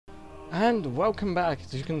And welcome back.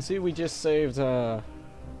 As you can see, we just saved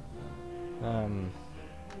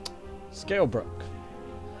Scalebrook.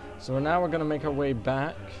 So now we're gonna make our way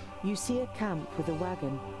back. You see a camp with a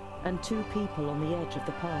wagon and two people on the edge of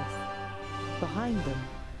the path. Behind them,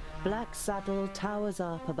 Black Saddle towers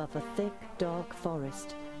up above a thick, dark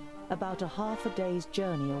forest, about a half a day's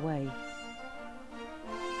journey away.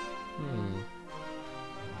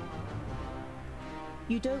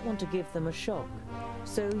 You don't want to give them a shock,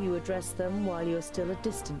 so you address them while you're still a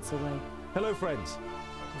distance away. Hello, friends.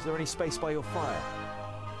 Is there any space by your fire?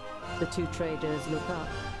 The two traders look up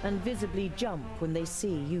and visibly jump when they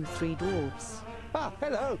see you three dwarves. Ah,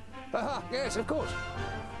 hello. Yes, of course.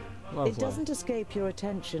 Lovely. It doesn't escape your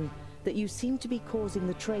attention that you seem to be causing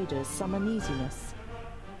the traders some uneasiness,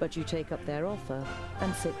 but you take up their offer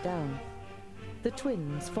and sit down. The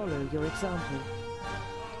twins follow your example.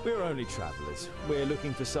 We're only travellers. We're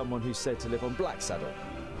looking for someone who's said to live on Black Saddle.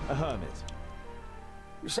 A hermit.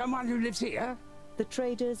 Someone who lives here? The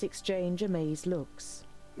traders exchange amazed looks.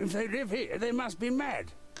 If they live here, they must be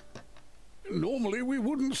mad. Normally we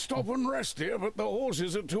wouldn't stop and rest here, but the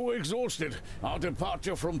horses are too exhausted. Our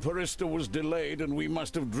departure from Parista was delayed and we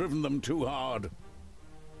must have driven them too hard.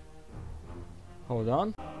 Hold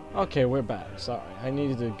on. Okay, we're back. Sorry, I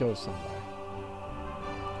needed to go somewhere.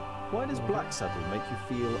 Why does Black Saddle make you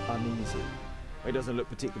feel uneasy? It doesn't look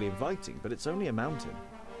particularly inviting, but it's only a mountain.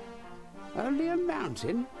 Only a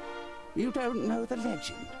mountain? You don't know the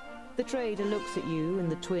legend? The trader looks at you and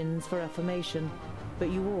the twins for affirmation,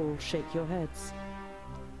 but you all shake your heads.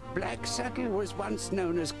 Black Saddle was once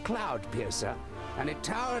known as Cloud Piercer, and it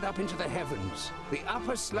towered up into the heavens, the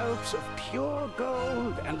upper slopes of pure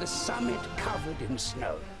gold and the summit covered in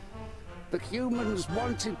snow. The humans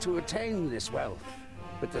wanted to attain this wealth,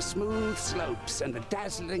 but the smooth slopes and the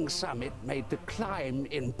dazzling summit made the climb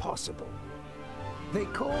impossible. They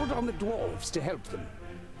called on the Dwarves to help them.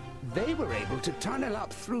 They were able to tunnel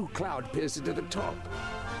up through Cloud Piercer to the top,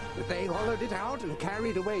 but they hollowed it out and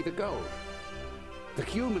carried away the gold. The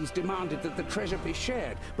humans demanded that the treasure be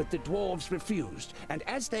shared, but the Dwarves refused, and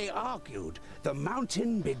as they argued, the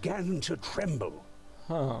mountain began to tremble.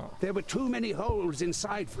 There were too many holes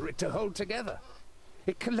inside for it to hold together.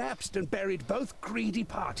 It collapsed and buried both greedy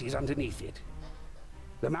parties underneath it.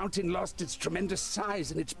 The mountain lost its tremendous size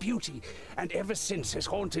and its beauty, and ever since has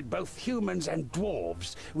haunted both humans and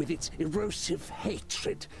dwarves with its erosive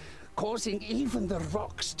hatred, causing even the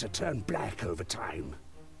rocks to turn black over time.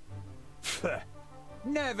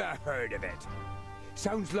 Never heard of it.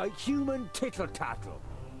 Sounds like human tittle-tattle.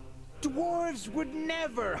 Dwarves would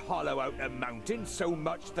never hollow out a mountain so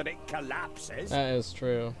much that it collapses. That is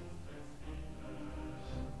true.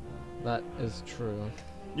 That is true.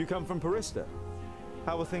 You come from Parista.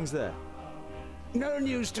 How are things there? No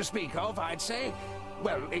news to speak of, I'd say.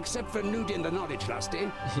 Well, except for Nudin the Knowledge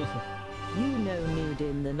Lusty. You know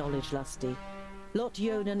Nudin the Knowledge Lusty. Lot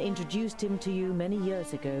Yonan introduced him to you many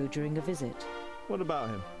years ago during a visit. What about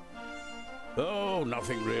him? Oh,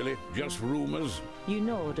 nothing really. Just rumors. You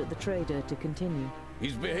nod at the trader to continue.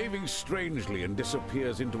 He's behaving strangely and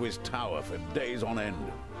disappears into his tower for days on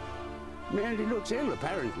end. And he looks ill,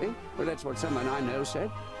 apparently. Well, that's what someone I know said.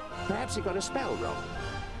 Perhaps he got a spell wrong.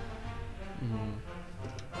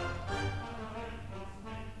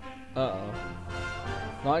 Uh-oh.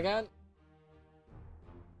 Not again?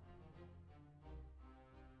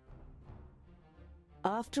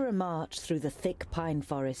 After a march through the thick pine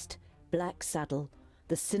forest, Black Saddle,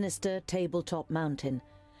 the sinister tabletop mountain,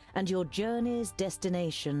 and your journey's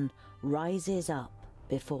destination rises up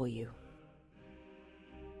before you.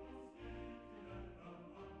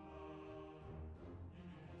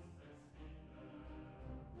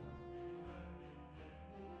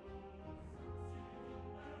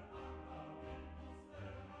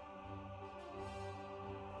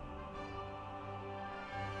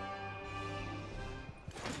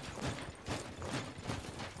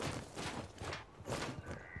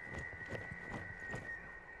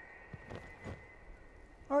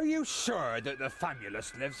 Are you sure that the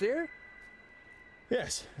Famulus lives here?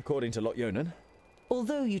 Yes, according to Lot Yonan.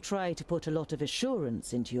 Although you try to put a lot of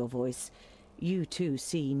assurance into your voice, you too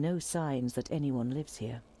see no signs that anyone lives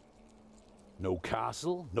here. No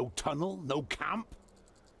castle, no tunnel, no camp.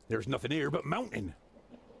 There's nothing here but mountain.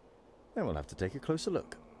 Then we'll have to take a closer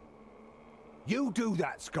look. You do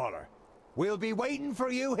that, scholar. We'll be waiting for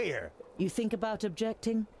you here. You think about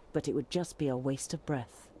objecting, but it would just be a waste of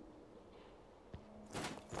breath.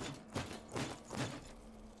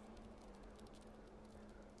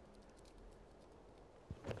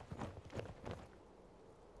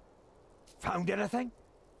 Found anything?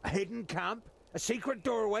 A hidden camp? A secret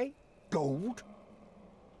doorway? Gold?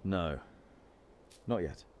 No. Not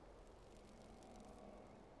yet.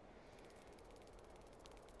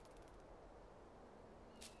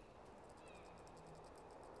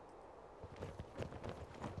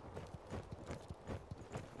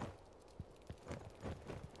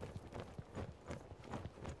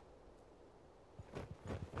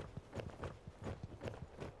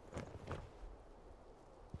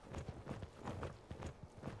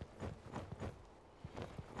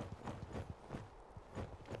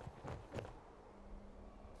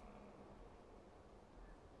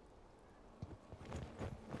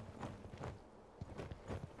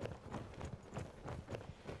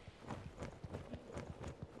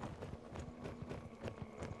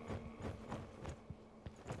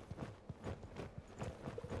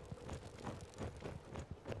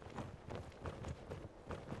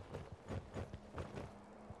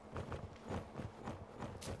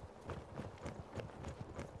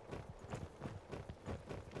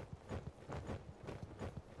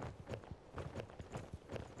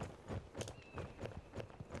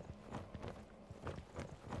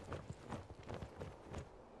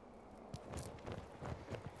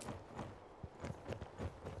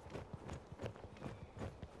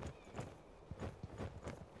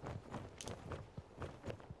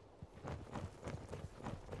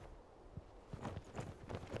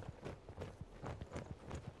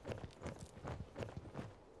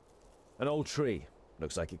 An old tree.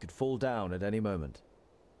 Looks like it could fall down at any moment.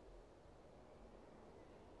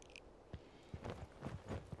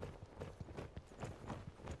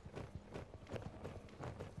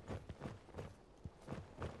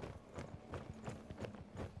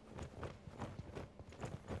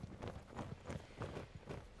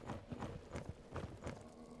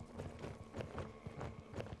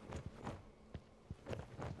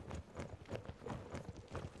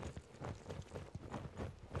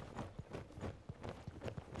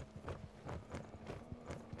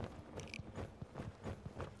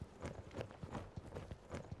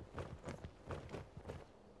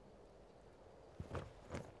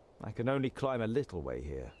 I can only climb a little way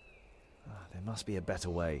here. There must be a better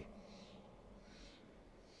way.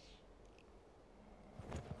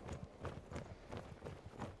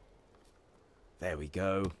 There we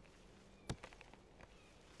go.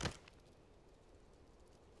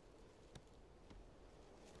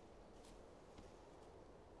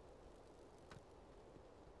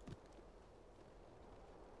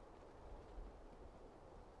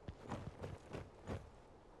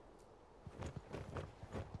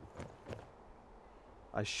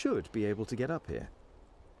 I should be able to get up here.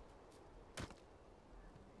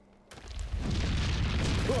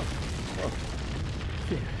 Whoa. Whoa.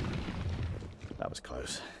 Phew. That was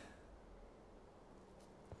close.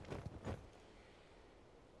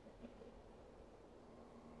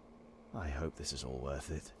 I hope this is all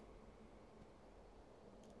worth it.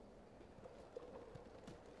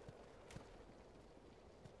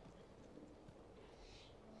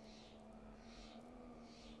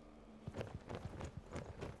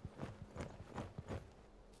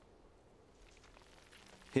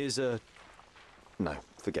 Here's a... No,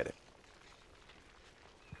 forget it.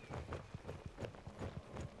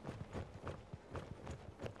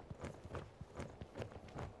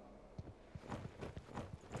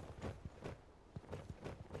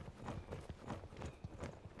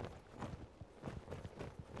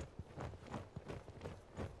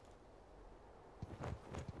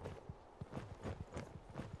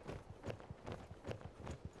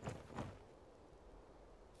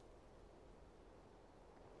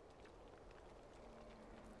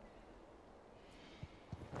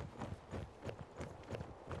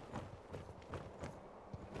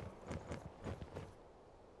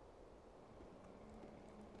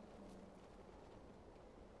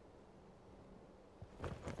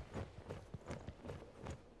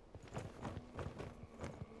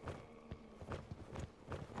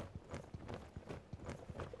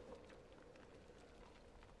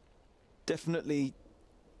 Definitely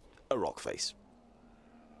a rock face.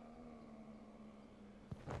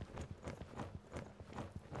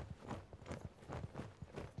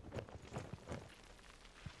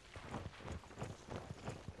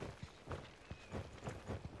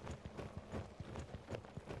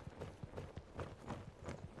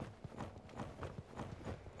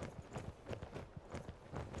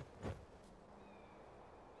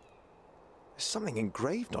 There's something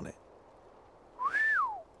engraved on it.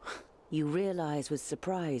 You realize with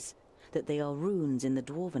surprise that they are runes in the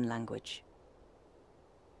Dwarven language.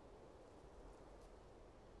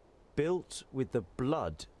 Built with the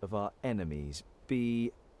blood of our enemies,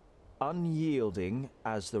 be unyielding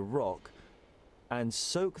as the rock, and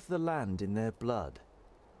soak the land in their blood.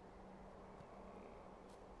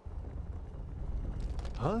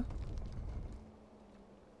 Huh?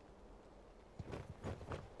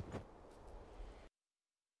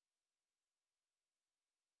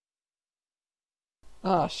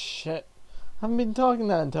 Ah, shit. I haven't been talking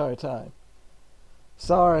that entire time.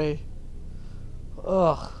 Sorry.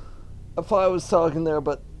 Ugh. I thought I was talking there,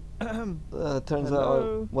 but turns out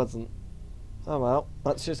I wasn't. Oh well,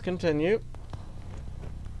 let's just continue.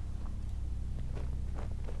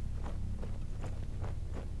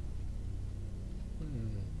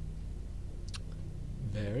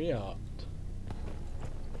 Very odd.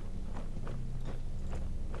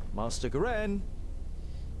 Master Garen.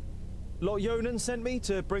 Lord Yonan sent me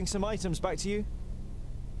to bring some items back to you.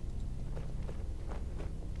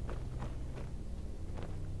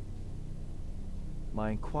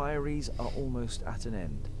 My inquiries are almost at an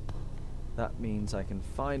end. That means I can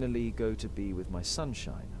finally go to be with my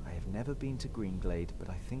sunshine. I have never been to Greenglade, but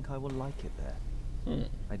I think I will like it there.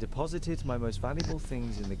 I deposited my most valuable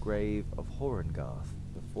things in the grave of Horengarth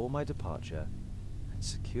before my departure and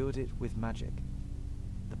secured it with magic.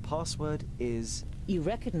 The password is... You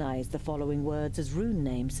recognize the following words as rune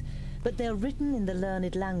names, but they're written in the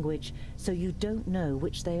learned language, so you don't know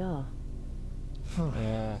which they are.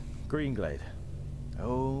 Yeah. Greenglade.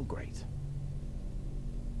 Oh, great.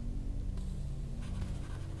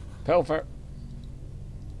 Pilfer.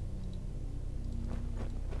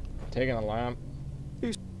 Taking a lamp.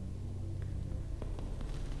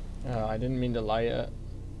 Oh, I didn't mean to light it.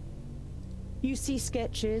 You see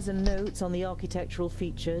sketches and notes on the architectural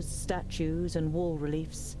features, statues and wall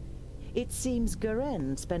reliefs. It seems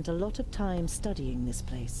Garen spent a lot of time studying this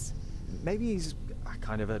place. Maybe he's a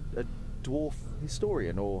kind of a dwarf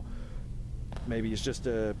historian, or maybe he's just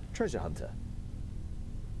a treasure hunter.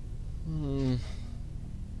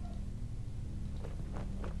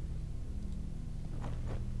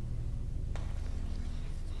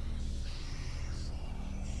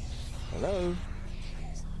 Hello?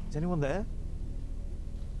 Is anyone there?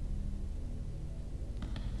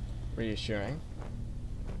 Reassuring.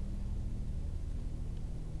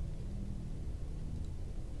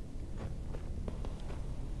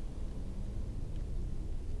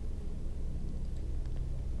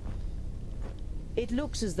 It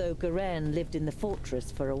looks as though Garen lived in the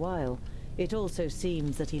fortress for a while. It also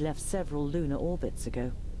seems that he left several lunar orbits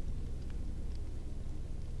ago.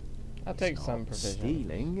 I'll take some provisions.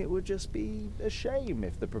 Stealing, it would just be a shame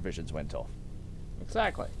if the provisions went off.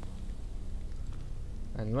 Exactly.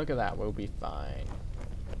 And look at that, we'll be fine.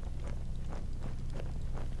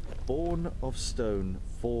 Born of stone,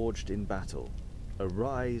 forged in battle.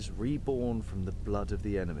 Arise, reborn from the blood of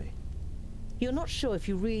the enemy. You're not sure if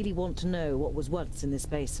you really want to know what was once in this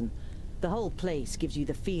basin. The whole place gives you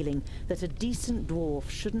the feeling that a decent dwarf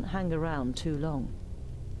shouldn't hang around too long.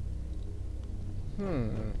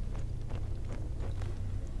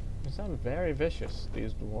 They sound very vicious,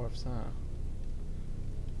 these dwarfs, huh?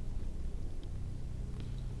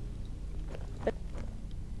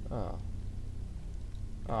 Oh.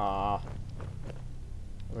 Ah.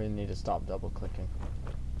 I really need to stop double clicking.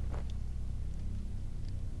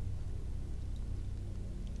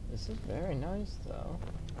 This is very nice, though.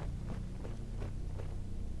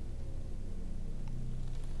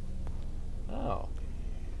 Oh.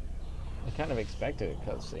 I kind of expected a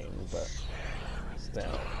cutscene, but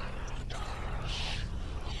still.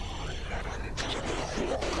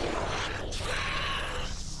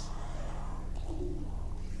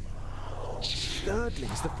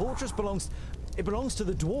 Nerdlings, the fortress belongs to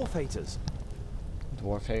the dwarf haters.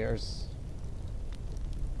 Dwarf haters.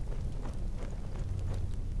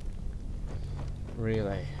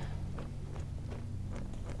 Really?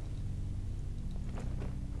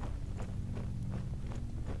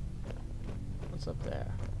 What's up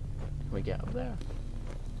there? Can we get up there?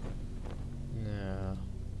 No.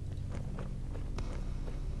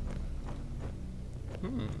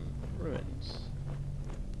 Ruins.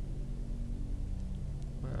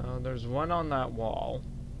 Well, there's one on that wall.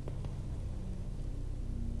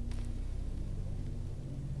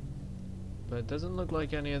 But it doesn't look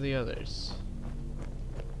like any of the others.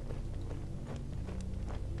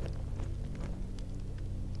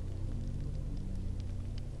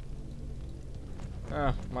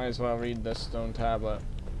 Might as well read this stone tablet.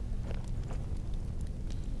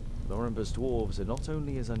 Lorenber's dwarves are not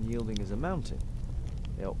only as unyielding as a mountain,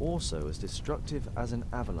 they are also as destructive as an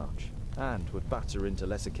avalanche, and would batter into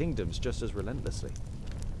lesser kingdoms just as relentlessly.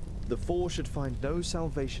 The four should find no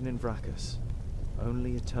salvation in Vracus,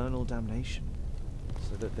 only eternal damnation,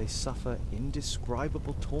 so that they suffer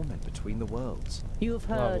indescribable torment between the worlds. You have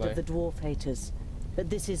heard Lovely. of the dwarf haters, but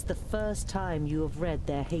this is the first time you have read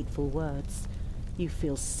their hateful words. You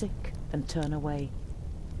feel sick and turn away.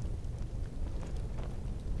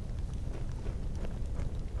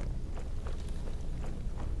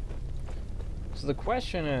 So the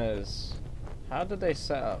question is, how did they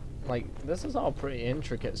set up? Like, this is all pretty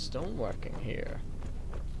intricate stoneworking here.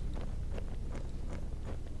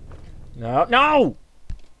 No, no!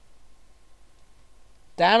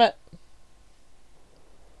 Damn it!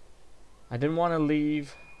 I didn't want to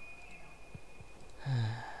leave.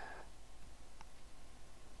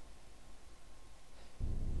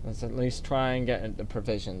 Let's at least try and get the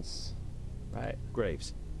provisions. Right.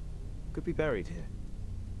 Graves. Could be buried here.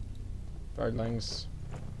 Birdlings.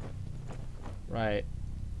 Right.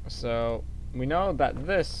 So, we know that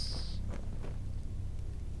this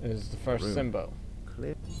is the first Room. symbol.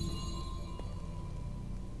 Clear.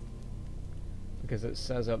 Because it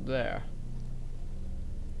says up there.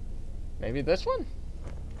 Maybe this one?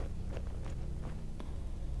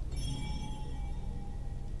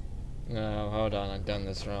 No, hold on, I've done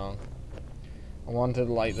this wrong. I wanted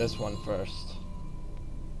to light this one first.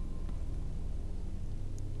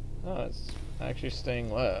 Oh, it's actually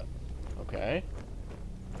staying lit. Okay.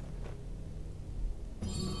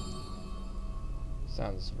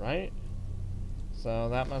 Sounds right. So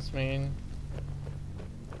that must mean...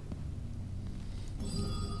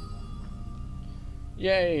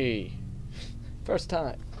 Yay! First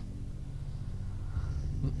time.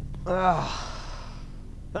 Ah.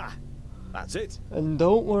 Ah, that's it. And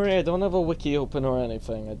don't worry, I don't have a wiki open or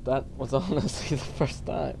anything. That was honestly the first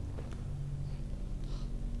time.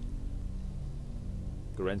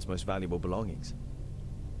 Goren's most valuable belongings.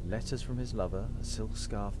 Letters from his lover, a silk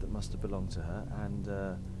scarf that must have belonged to her, and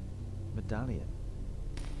a medallion.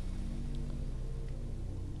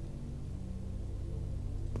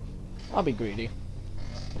 I'll be greedy.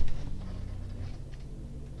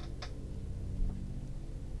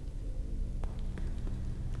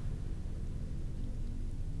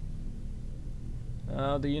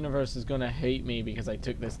 The universe is gonna hate me because I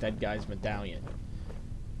took this dead guy's medallion.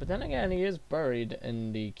 But then again, he is buried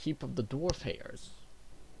in the Keep of the Dwarf Hairs.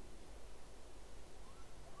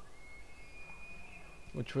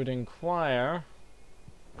 Which would inquire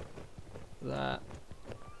that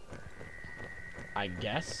I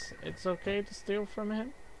guess it's okay to steal from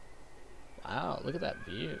him? Wow, look at that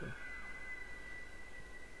view.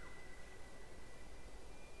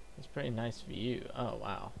 It's a pretty nice view. Oh,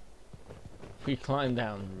 wow. We climb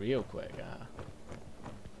down real quick,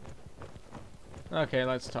 Okay,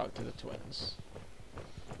 let's talk to the twins.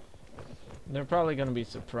 They're probably going to be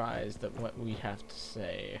surprised at what we have to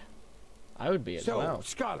say. I would be as well. So,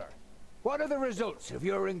 Scholar, what are the results of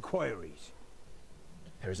your inquiries?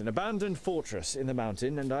 There is an abandoned fortress in the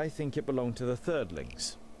mountain, and I think it belonged to the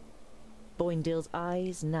Thirdlings. Boindale's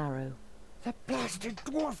eyes narrow. The blasted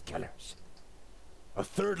dwarf killers! A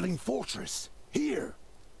Thirdling fortress? Here?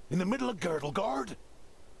 In the middle of Girdlegard?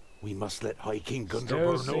 We must let High King Still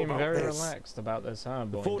Gunderbur know seem about very this. relaxed about this, huh,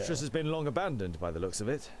 The fortress has been long abandoned by the looks of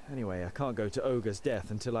it. Anyway, I can't go to Ogre's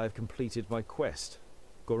death until I have completed my quest.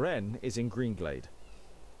 Goren is in Greenglade.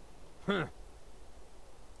 Huh.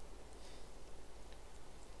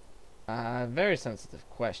 Very sensitive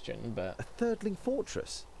question, but... A Thirdling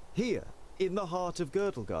fortress? Here, in the heart of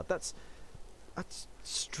Girdlegard. That's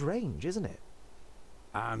strange, isn't it?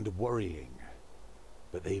 And worrying.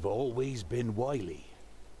 But they've always been wily.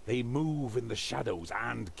 They move in the shadows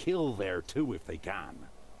and kill there too if they can.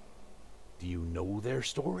 Do you know their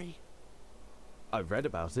story? I've read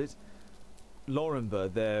about it.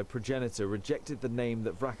 Lorenberg, their progenitor, rejected the name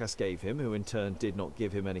that Vrakas gave him, who in turn did not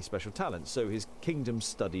give him any special talents, so his kingdom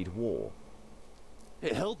studied war.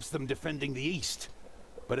 It helps them defending the East,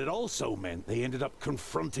 but it also meant they ended up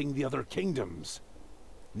confronting the other kingdoms.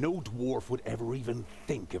 No dwarf would ever even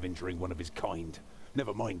think of injuring one of his kind,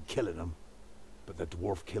 never mind killing them. But the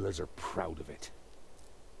dwarf killers are proud of it.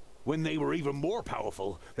 When they were even more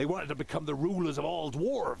powerful, they wanted to become the rulers of all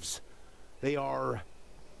dwarves. They are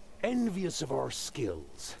envious of our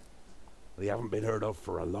skills. They haven't been heard of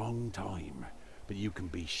for a long time, but you can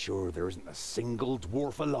be sure there isn't a single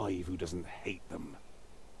dwarf alive who doesn't hate them.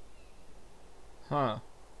 Huh.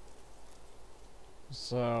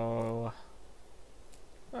 So...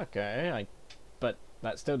 Okay, but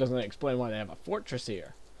that still doesn't explain why they have a fortress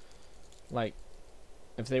here. Like,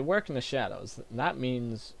 if they work in the shadows, that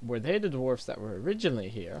means were they the dwarfs that were originally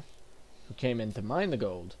here, who came in to mine the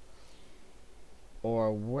gold?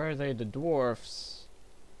 Or were they the dwarfs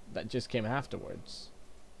that just came afterwards?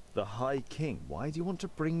 The High King. Why do you want to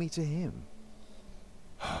bring me to him?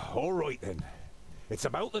 All right then. It's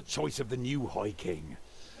about the choice of the new High King.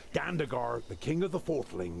 Gandagar, the king of the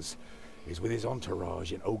Fourthlings, is with his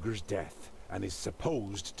entourage in Ogre's death and is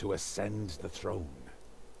supposed to ascend the throne.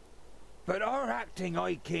 But our acting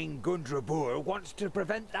High King Gundrabur wants to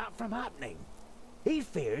prevent that from happening. He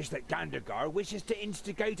fears that Gandagar wishes to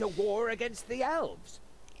instigate a war against the elves.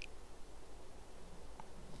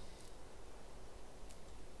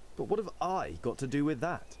 But what have I got to do with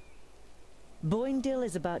that? Boindil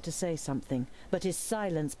is about to say something, but is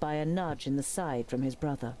silenced by a nudge in the side from his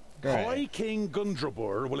brother. High King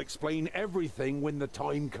Gundrabur will explain everything when the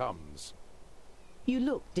time comes. You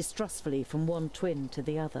look distrustfully from one twin to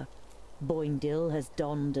the other. Boindil has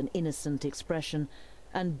donned an innocent expression,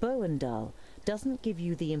 and Boendal doesn't give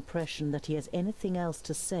you the impression that he has anything else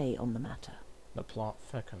to say on the matter. The plot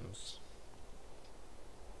thickens.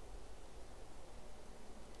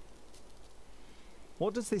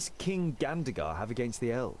 What does this King Gandagar have against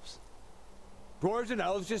the elves? Dwarves and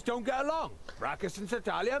elves just don't get along. Brachus and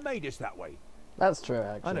Satalia made us that way. That's true,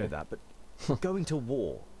 actually. I know that, but going to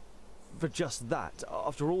war for just that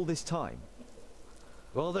after all this time?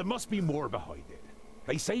 Well, there must be more behind it.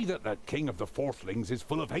 They say that the King of the Fourthlings is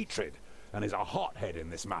full of hatred and is a hothead in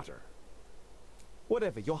this matter.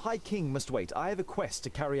 Whatever, your High King must wait. I have a quest to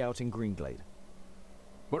carry out in Greenglade.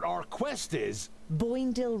 But our quest is...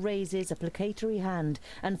 Boindil raises a placatory hand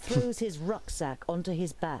and throws his rucksack onto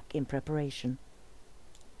his back in preparation.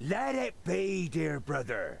 Let it be, dear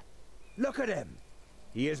brother. Look at him.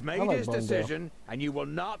 He has made like his Boindil. decision, and you will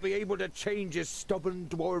not be able to change his stubborn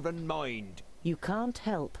dwarven mind. You can't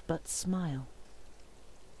help but smile.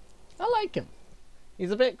 I like him.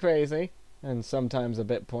 He's a bit crazy, and sometimes a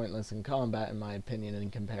bit pointless in combat, in my opinion, in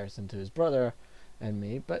comparison to his brother and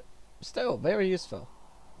me, but still very useful.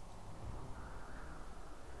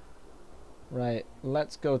 Right,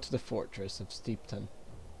 let's go to the fortress of Steepton.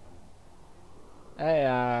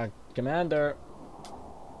 Hey, Commander.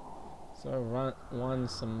 So won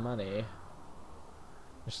some money.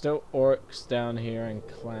 There's still orcs down here in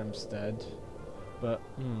Clamstead, but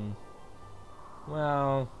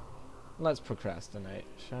well, let's procrastinate,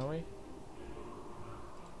 shall we?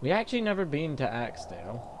 We actually never been to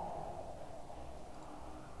Axedale.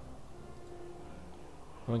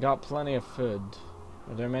 We got plenty of food.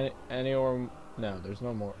 Are there any or no? There's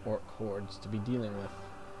no more orc hordes to be dealing with.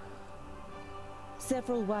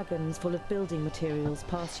 Several wagons full of building materials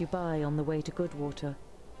pass you by on the way to Goodwater.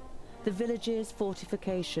 The village's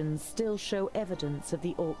fortifications still show evidence of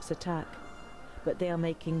the orcs' attack, but they are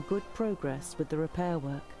making good progress with the repair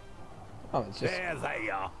work. Oh, it's just... There they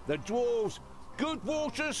are, the dwarves,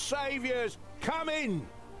 Goodwater's saviours. Come in.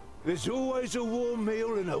 There's always a warm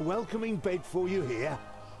meal and a welcoming bed for you here.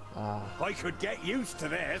 I could get used to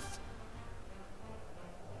this.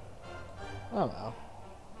 Oh well.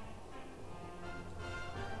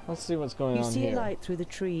 Let's see what's going You on see here. a light through the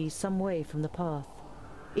trees some way from the path.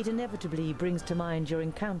 It inevitably brings to mind your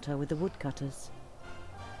encounter with the woodcutters.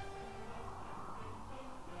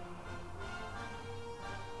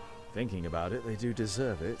 Thinking about it, they do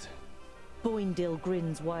deserve it. Boindil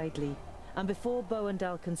grins widely, and before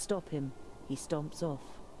Boendal can stop him, he stomps off.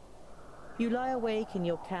 You lie awake in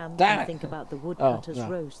your camp and think about the woodcutter's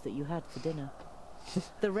roast that you had for dinner.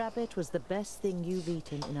 The rabbit was the best thing you've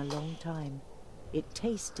eaten in a long time. It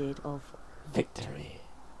tasted of victory.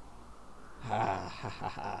 Ha ha ha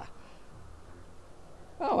ha.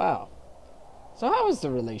 Oh wow. So how is the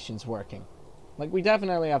relations working? Like, we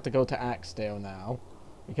definitely have to go to Axedale now,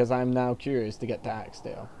 because I'm now curious to get to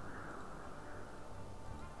Axedale.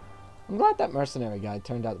 I'm glad that mercenary guy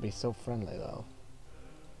turned out to be so friendly, though.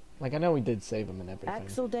 Like, I know we did save him and everything.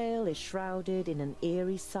 Axeldale is shrouded in an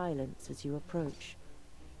eerie silence as you approach.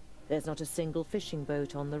 There's not a single fishing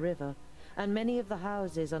boat on the river, and many of the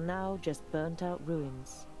houses are now just burnt-out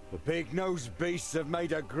ruins. The big-nosed beasts have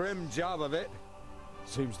made a grim job of it.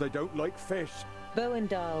 Seems they don't like fish.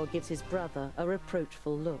 Boendal gives his brother a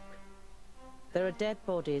reproachful look. There are dead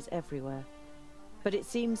bodies everywhere, but it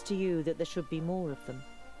seems to you that there should be more of them.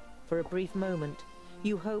 For a brief moment,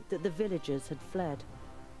 you hoped that the villagers had fled.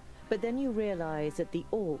 But then you realize that the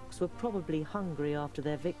orcs were probably hungry after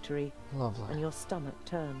their victory. Lovely. And your stomach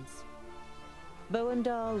turns.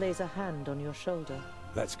 Boendal lays a hand on your shoulder.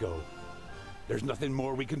 Let's go. There's nothing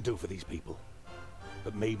more we can do for these people.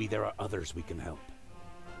 But maybe there are others we can help.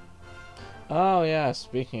 Oh yeah,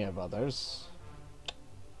 speaking of others.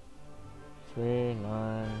 3,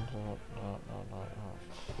 9...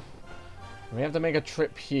 We have to make a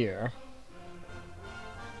trip here.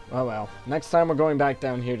 Oh well. Next time we're going back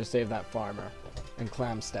down here to save that farmer in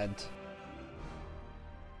Clamstead.